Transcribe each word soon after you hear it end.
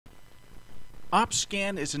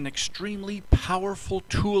OpScan is an extremely powerful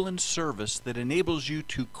tool and service that enables you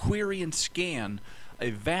to query and scan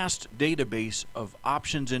a vast database of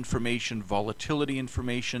options information, volatility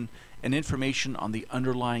information, and information on the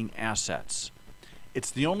underlying assets. It's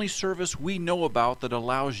the only service we know about that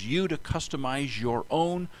allows you to customize your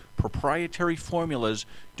own proprietary formulas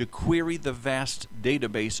to query the vast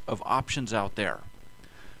database of options out there.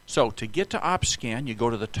 So to get to OpScan, you go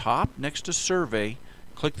to the top next to Survey,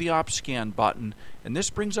 click the OpScan button, and this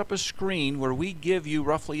brings up a screen where we give you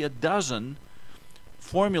roughly a dozen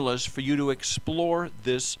formulas for you to explore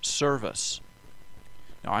this service.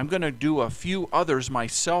 Now I'm going to do a few others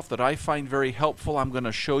myself that I find very helpful. I'm going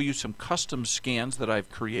to show you some custom scans that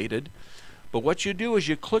I've created. But what you do is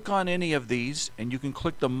you click on any of these and you can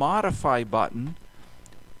click the Modify button,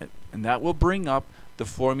 and that will bring up the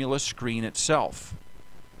formula screen itself.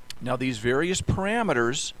 Now these various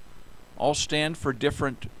parameters all stand for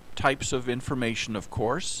different types of information, of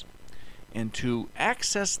course. And to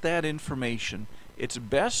access that information, it's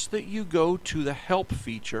best that you go to the Help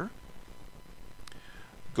feature,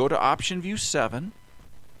 go to OptionVue 7,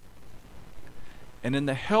 and in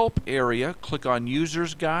the Help area, click on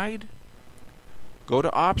User's Guide, go to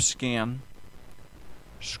OpScan,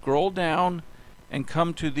 scroll down, and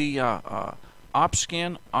come to the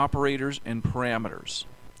OpScan Operators and Parameters.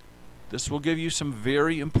 This will give you some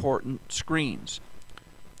very important screens.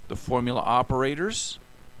 The formula operators.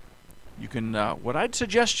 You can, what I'd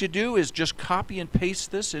suggest you do is just copy and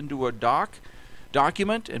paste this into a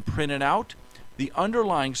document and print it out. The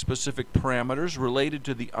underlying specific parameters related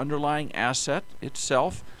to the underlying asset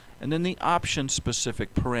itself, and then the option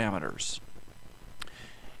specific parameters.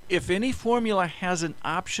 If any formula has an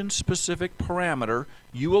option specific parameter,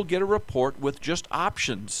 you will get a report with just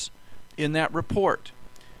options in that report.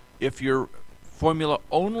 If your formula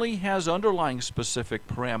only has underlying specific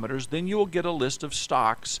parameters, then you will get a list of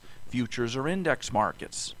stocks, futures, or index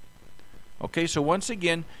markets. Okay, so once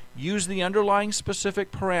again, use the underlying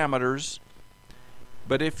specific parameters,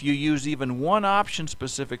 but if you use even one option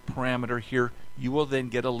specific parameter here, you will then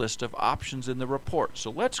get a list of options in the report.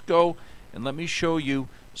 So let's go and let me show you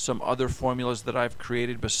some other formulas that I've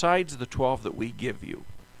created besides the 12 that we give you.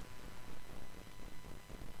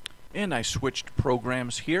 And I switched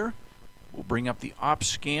programs here. We'll bring up the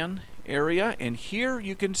OpScan area, and here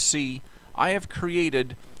you can see I have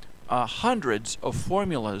created hundreds of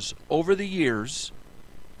formulas over the years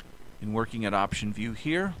in working at OptionVue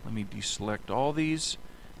here. Let me deselect all these.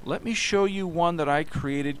 Let me show you one that I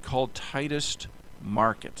created called Tightest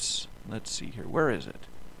Markets. Let's see here. Where is it?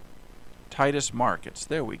 Tightest Markets.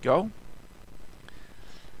 There we go.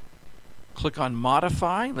 Click on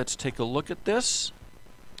Modify. Let's take a look at this.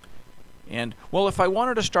 And, well, if I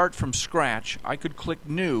wanted to start from scratch, I could click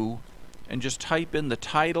New and just type in the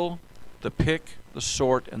title, the pick, the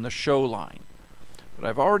sort, and the show line. But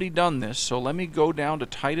I've already done this, so let me go down to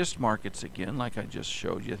Tightest Markets again, like I just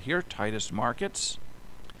showed you here, Tightest Markets.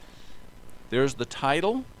 There's the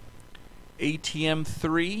title. ATM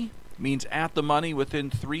 3 means at the money within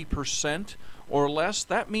 3% or less.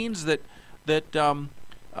 That means that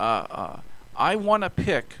I want to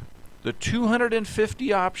pick the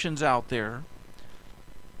 250 options out there.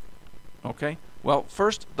 Okay, well,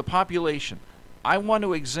 first, the population. I want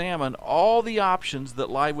to examine all the options that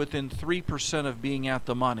lie within 3% of being at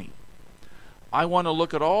the money. I want to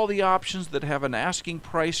look at all the options that have an asking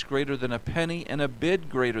price greater than a penny and a bid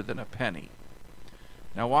greater than a penny.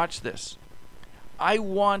 Now watch this. I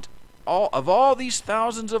want all these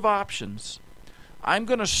thousands of options. I'm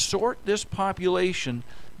going to sort this population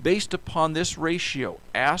based upon this ratio,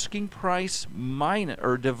 asking price minus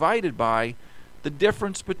or divided by the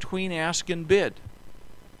difference between ask and bid.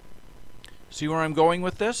 See where I'm going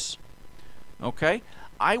with this? Okay,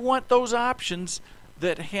 I want those options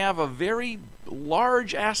that have a very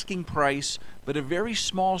large asking price but a very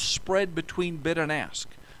small spread between bid and ask.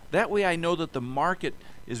 That way I know that the market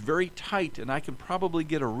is very tight and I can probably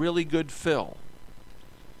get a really good fill.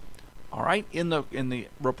 All right, in the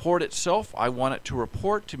report itself, I want it to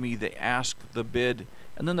report to me the ask, the bid,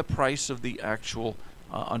 and then the price of the actual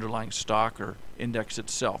underlying stock or index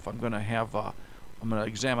itself. I'm going to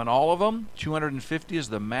examine all of them. 250 is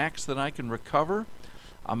the max that I can recover.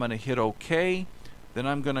 I'm going to hit OK. Then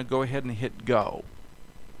I'm going to go ahead and hit Go.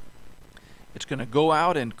 It's going to go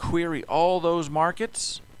out and query all those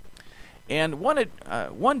markets. And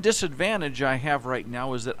one disadvantage I have right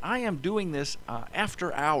now is that I am doing this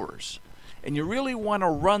after hours. And you really want to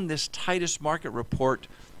run this tightest market report,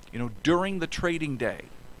 during the trading day.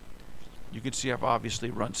 You can see I've obviously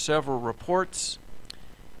run several reports.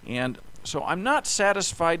 And so I'm not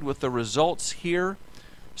satisfied with the results here.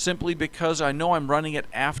 simply because I know I'm running it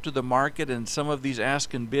after the market, and some of these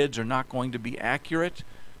ask and bids are not going to be accurate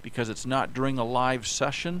because it's not during a live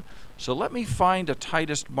session. So let me find a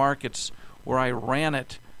tightest markets where I ran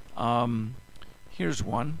it. Here's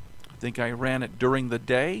one. I think I ran it during the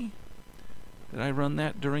day. Did I run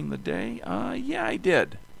that during the day? Yeah, I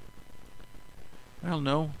did. Well,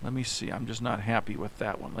 no, let me see. I'm just not happy with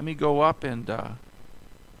that one. Let me go up and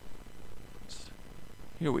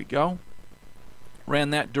here we go.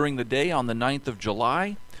 Ran that during the day on the 9th of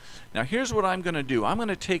July. Now here's what I'm going to do. I'm going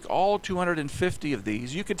to take all 250 of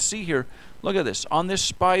these. You can see here, look at this. On this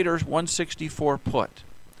spider 164 put.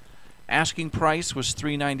 Asking price was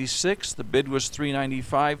 $3.96. The bid was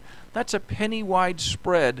 $3.95. That's a penny-wide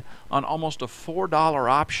spread on almost a $4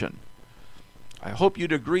 option. I hope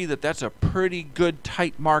you'd agree that that's a pretty good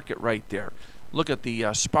tight market right there. Look at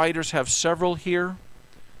the spiders have several here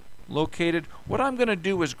located. What I'm going to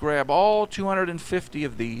do is grab all 250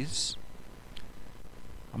 of these.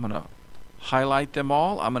 I'm going to highlight them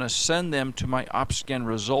all. I'm going to send them to my OpScan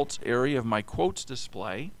results area of my quotes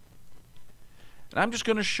display. And I'm just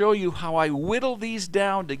going to show you how I whittle these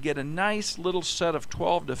down to get a nice little set of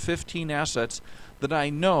 12 to 15 assets that I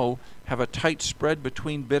know have a tight spread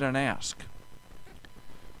between bid and ask.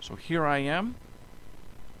 So here I am.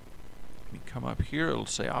 Let me come up here. It'll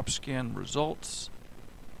say OpScan results.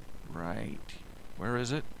 Right. Where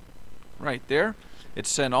is it? Right there. It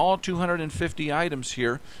sent all 250 items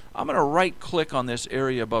here. I'm going to right click on this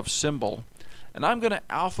area above symbol, and I'm going to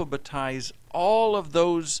alphabetize all of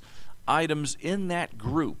those items in that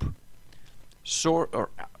group,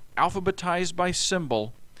 alphabetized by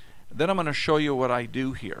symbol. Then I'm going to show you what I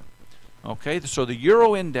do here. Okay, so the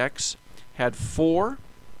Euro index had 4.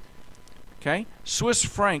 Okay, Swiss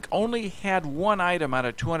franc only had 1 item out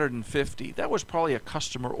of 250. That was probably a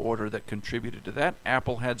customer order that contributed to that.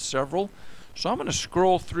 Apple had several. So I'm going to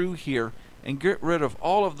scroll through here and get rid of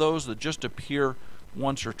all of those that just appear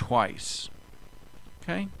once or twice.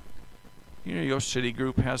 Okay, here you go.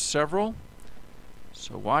 Citigroup has several.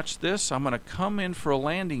 So watch this. I'm going to come in for a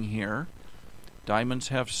landing here. Diamonds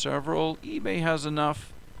have several. eBay has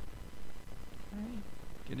enough. Okay.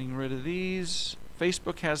 Getting rid of these.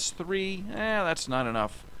 Facebook has 3. That's not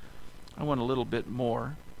enough. I want a little bit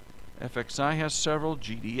more. FXI has several.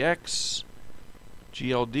 GDX.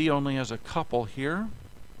 GLD only has a couple here.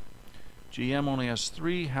 GM only has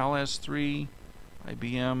 3. HAL has 3.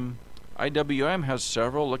 IBM. IWM has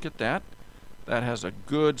several. Look at that. That has a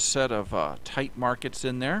good set of tight markets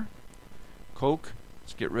in there. Coke.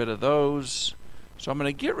 Let's get rid of those. So I'm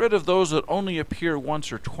going to get rid of those that only appear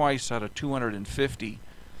once or twice out of 250.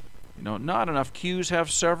 You know, not enough. Qs have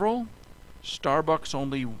several. Starbucks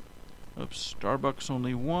only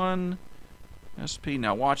 1. SP.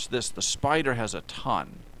 Now watch this. The spider has a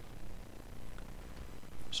ton.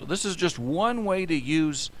 So this is just one way to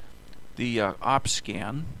use the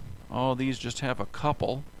OpScan. All these just have a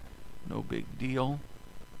couple. No big deal.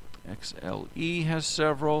 XLE has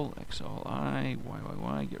several. XLI,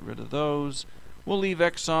 YYY, get rid of those. We'll leave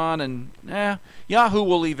Exxon, and Yahoo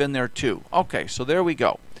we'll leave in there too. Okay, so there we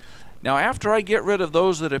go. Now after I get rid of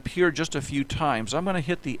those that appear just a few times, I'm going to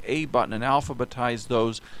hit the A button and alphabetize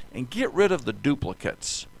those and get rid of the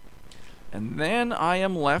duplicates. And then I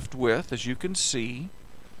am left with, as you can see,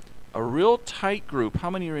 a real tight group. How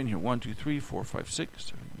many are in here? 1, 2, 3, 4, 5, 6,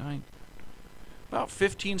 7, 9. About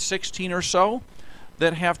 15, 16 or so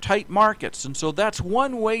that have tight markets. And so that's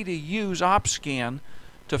one way to use OpScan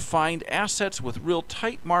to find assets with real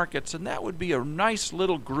tight markets, and that would be a nice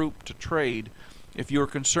little group to trade if you're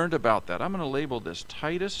concerned about that. I'm going to label this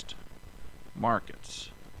tightest markets.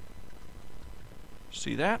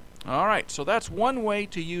 See that? All right, so that's one way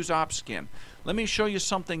to use OpScan. Let me show you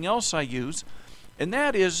something else I use, and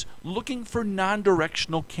that is looking for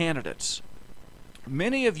non-directional candidates.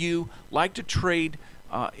 Many of you like to trade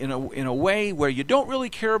in a way where you don't really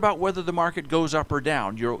care about whether the market goes up or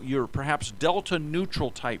down. You're perhaps delta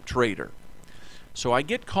neutral type trader. So I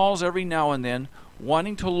get calls every now and then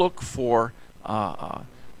wanting to look for a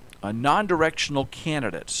non-directional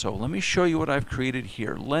candidate. So let me show you what I've created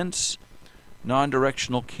here. Lens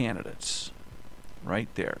non-directional candidates. Right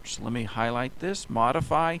there. So let me highlight this,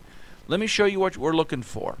 modify. Let me show you what we're looking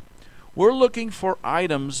for. We're looking for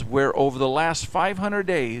items where over the last 500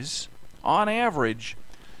 days, on average,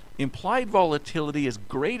 implied volatility is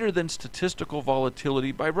greater than statistical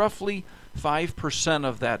volatility by roughly 5%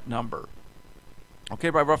 of that number. Okay,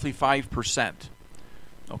 by roughly 5%.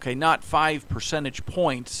 Okay, not 5 percentage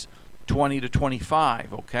points, 20 to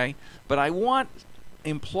 25, okay? But I want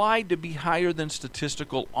implied to be higher than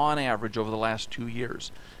statistical on average over the last 2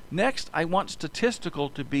 years. Next, I want statistical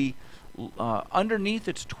to be underneath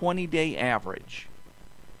its 20-day average.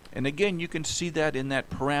 And again, you can see that in that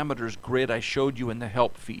parameters grid I showed you in the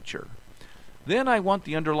help feature. Then I want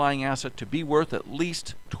the underlying asset to be worth at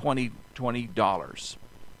least $20.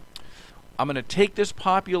 I'm going to take this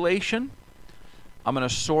population, I'm going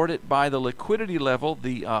to sort it by the liquidity level,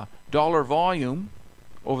 the dollar volume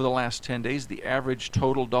over the last 10 days, the average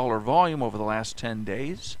total dollar volume over the last 10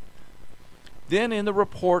 days. Then in the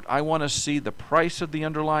report, I want to see the price of the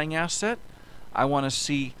underlying asset. I want to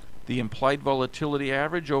see the implied volatility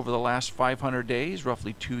average over the last 500 days,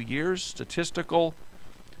 roughly 2 years, statistical.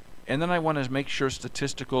 And then I want to make sure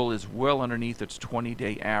statistical is well underneath its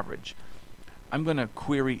 20-day average. I'm going to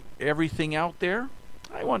query everything out there.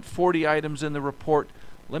 I want 40 items in the report.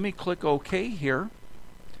 Let me click OK here.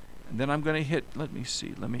 And then I'm going to hit, let me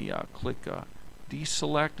click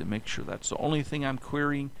deselect and make sure that's the only thing I'm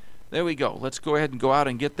querying. There we go. Let's go ahead and go out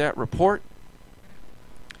and get that report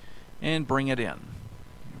and bring it in.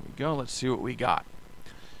 Here we go. Let's see what we got.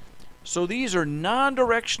 So these are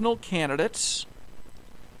non-directional candidates.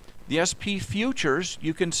 The SP futures,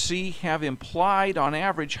 you can see, have implied on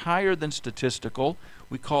average higher than statistical.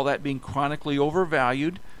 We call that being chronically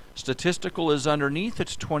overvalued. Statistical is underneath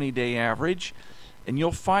its 20-day average. And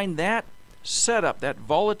you'll find that setup, that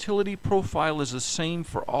volatility profile, is the same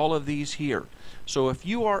for all of these here. So if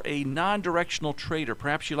you are a non-directional trader,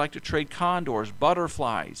 perhaps you like to trade condors,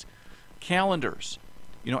 butterflies, calendars,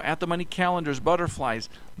 at-the-money calendars, butterflies,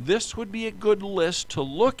 this would be a good list to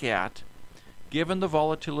look at given the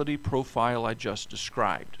volatility profile I just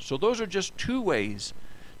described. So those are just two ways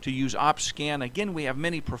to use OpScan. Again, we have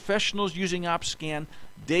many professionals using OpScan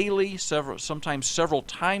daily, sometimes several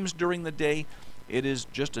times during the day. It is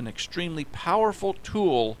just an extremely powerful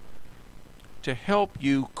tool to help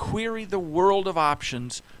you query the world of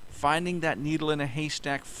options, finding that needle in a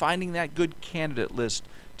haystack, finding that good candidate list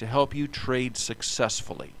to help you trade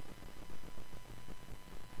successfully.